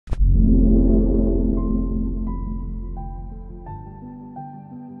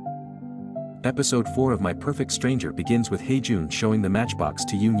Episode 4 of My Perfect Stranger begins with Hae-jun showing the matchbox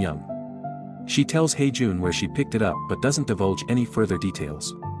to Yoon-young. She tells Hae-jun where she picked it up but doesn't divulge any further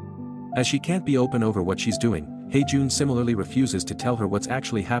details. As she can't be open over what she's doing, Hae-jun similarly refuses to tell her what's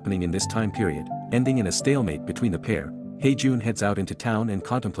actually happening in this time period, ending in a stalemate between the pair. Hae-jun heads out into town and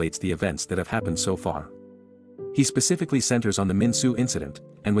contemplates the events that have happened so far. He specifically centers on the Min-soo incident,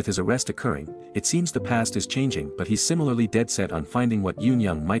 and with his arrest occurring, it seems the past is changing but he's similarly dead set on finding what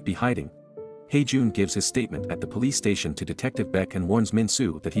Yoon-young might be hiding. Hae-jun gives his statement at the police station to Detective Baek and warns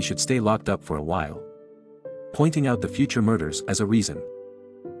Min-soo that he should stay locked up for a while, pointing out the future murders as a reason.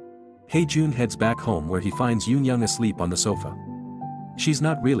 Hae-jun heads back home where he finds Yoon-young asleep on the sofa. She's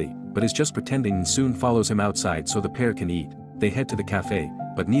not really, but is just pretending and soon follows him outside so the pair can eat. They head to the cafe,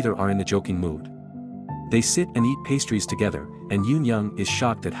 but neither are in the joking mood. They sit and eat pastries together, and Yoon-young is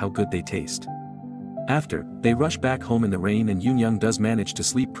shocked at how good they taste. After, they rush back home in the rain and Yoon-young does manage to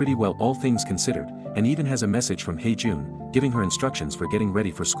sleep pretty well all things considered, and even has a message from Hae-jun, giving her instructions for getting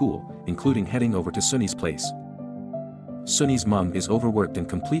ready for school, including heading over to Sunni's place. Sunni's mom is overworked and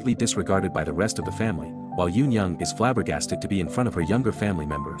completely disregarded by the rest of the family, while Yoon-young is flabbergasted to be in front of her younger family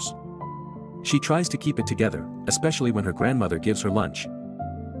members. She tries to keep it together, especially when her grandmother gives her lunch.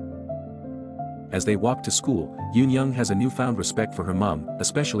 As they walk to school, Yoon-young has a newfound respect for her mom,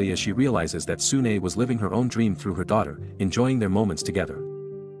 especially as she realizes that Sune was living her own dream through her daughter, enjoying their moments together.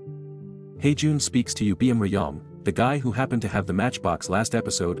 Hae-jun speaks to Yoo Ryong, the guy who happened to have the matchbox last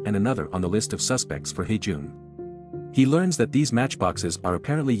episode and another on the list of suspects for Hae-jun. He learns that these matchboxes are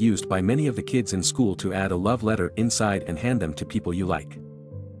apparently used by many of the kids in school to add a love letter inside and hand them to people you like.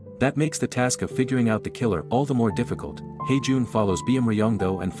 That makes the task of figuring out the killer all the more difficult. Hae-jun follows Ryong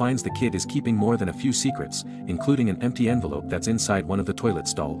though and finds the kid is keeping more than a few secrets, including an empty envelope that's inside one of the toilet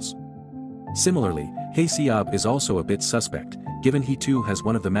stalls. Similarly, Hae-seob is also a bit suspect, given he too has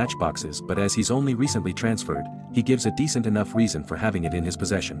one of the matchboxes but as he's only recently transferred, he gives a decent enough reason for having it in his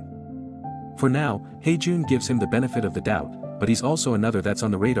possession. For now, Hae-jun gives him the benefit of the doubt, but he's also another that's on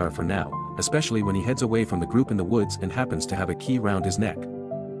the radar for now, especially when he heads away from the group in the woods and happens to have a key round his neck.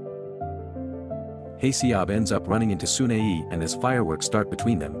 Hae-seob ends up running into Sune and as fireworks start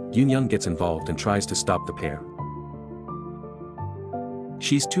between them, Yoon-young gets involved and tries to stop the pair.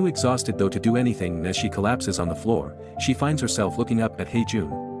 She's too exhausted though to do anything and as she collapses on the floor, she finds herself looking up at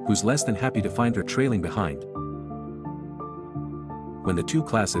Hae-jun, who's less than happy to find her trailing behind. When the two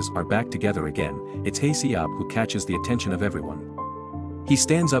classes are back together again, it's Hae-seob who catches the attention of everyone. He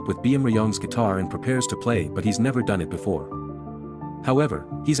stands up with Ryong's guitar and prepares to play but he's never done it before. However,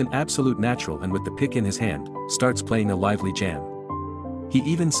 he's an absolute natural and with the pick in his hand, starts playing a lively jam. He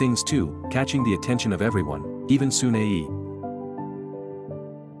even sings too, catching the attention of everyone, even Sune.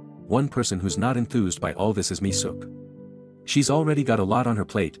 One person who's not enthused by all this is Mi-suk. She's already got a lot on her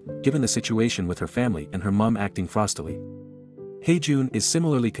plate, given the situation with her family and her mom acting frostily. Hae-jun is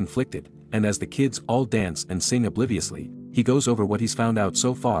similarly conflicted, and as the kids all dance and sing obliviously, he goes over what he's found out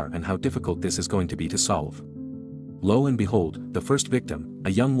so far and how difficult this is going to be to solve. Lo and behold, the first victim,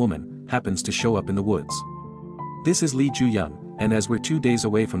 a young woman, happens to show up in the woods. This is Lee Ju-young, and as we're 2 days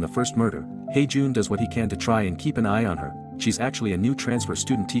away from the first murder, Hae-jun does what he can to try and keep an eye on her. She's actually a new transfer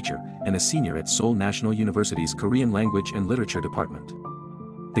student teacher, and a senior at Seoul National University's Korean Language and Literature Department.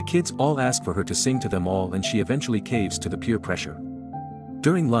 The kids all ask for her to sing to them all and she eventually caves to the peer pressure.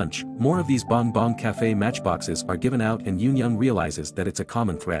 During lunch, more of these Bong Bong Cafe matchboxes are given out and Yoon-young realizes that it's a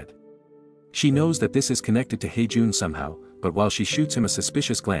common thread. She knows that this is connected to Hae-jun somehow, but while she shoots him a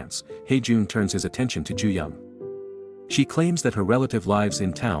suspicious glance, Hae-jun turns his attention to Ju-young. She claims that her relative lives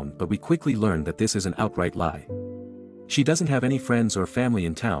in town but we quickly learn that this is an outright lie. She doesn't have any friends or family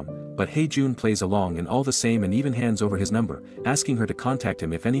in town, but Hae-jun plays along and all the same and even hands over his number, asking her to contact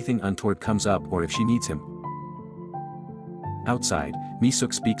him if anything untoward comes up or if she needs him. Outside,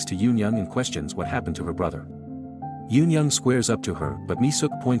 Mi-suk speaks to Yoon-young and questions what happened to her brother. Yoon-young squares up to her but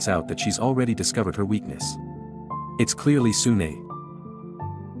Mi-suk points out that she's already discovered her weakness. It's clearly Sune.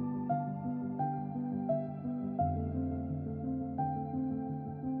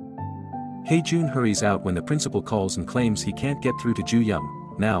 Hae-jun hurries out when the principal calls and claims he can't get through to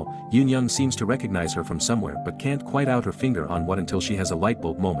Ju-young. Now, Yoon-young seems to recognize her from somewhere but can't quite out her finger on what until she has a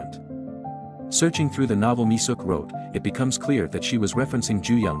lightbulb moment. Searching through the novel Mi-suk wrote, it becomes clear that she was referencing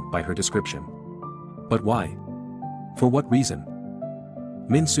Ju-young by her description. But why? For what reason?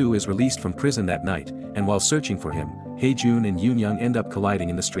 Min-soo is released from prison that night, and while searching for him, Hae-jun and Yoon-young end up colliding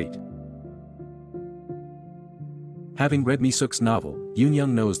in the street. Having read Mi-suk's novel,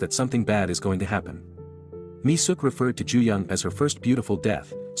 Yoon-young knows that something bad is going to happen. Mi-suk referred to Ju-young as her first beautiful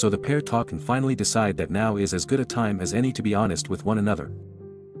death, so the pair talk and finally decide that now is as good a time as any to be honest with one another.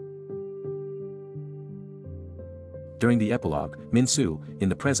 during the epilogue, Min-soo, in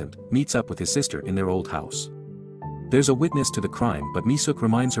the present, meets up with his sister in their old house. There's a witness to the crime but Mi-suk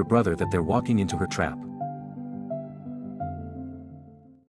reminds her brother that they're walking into her trap.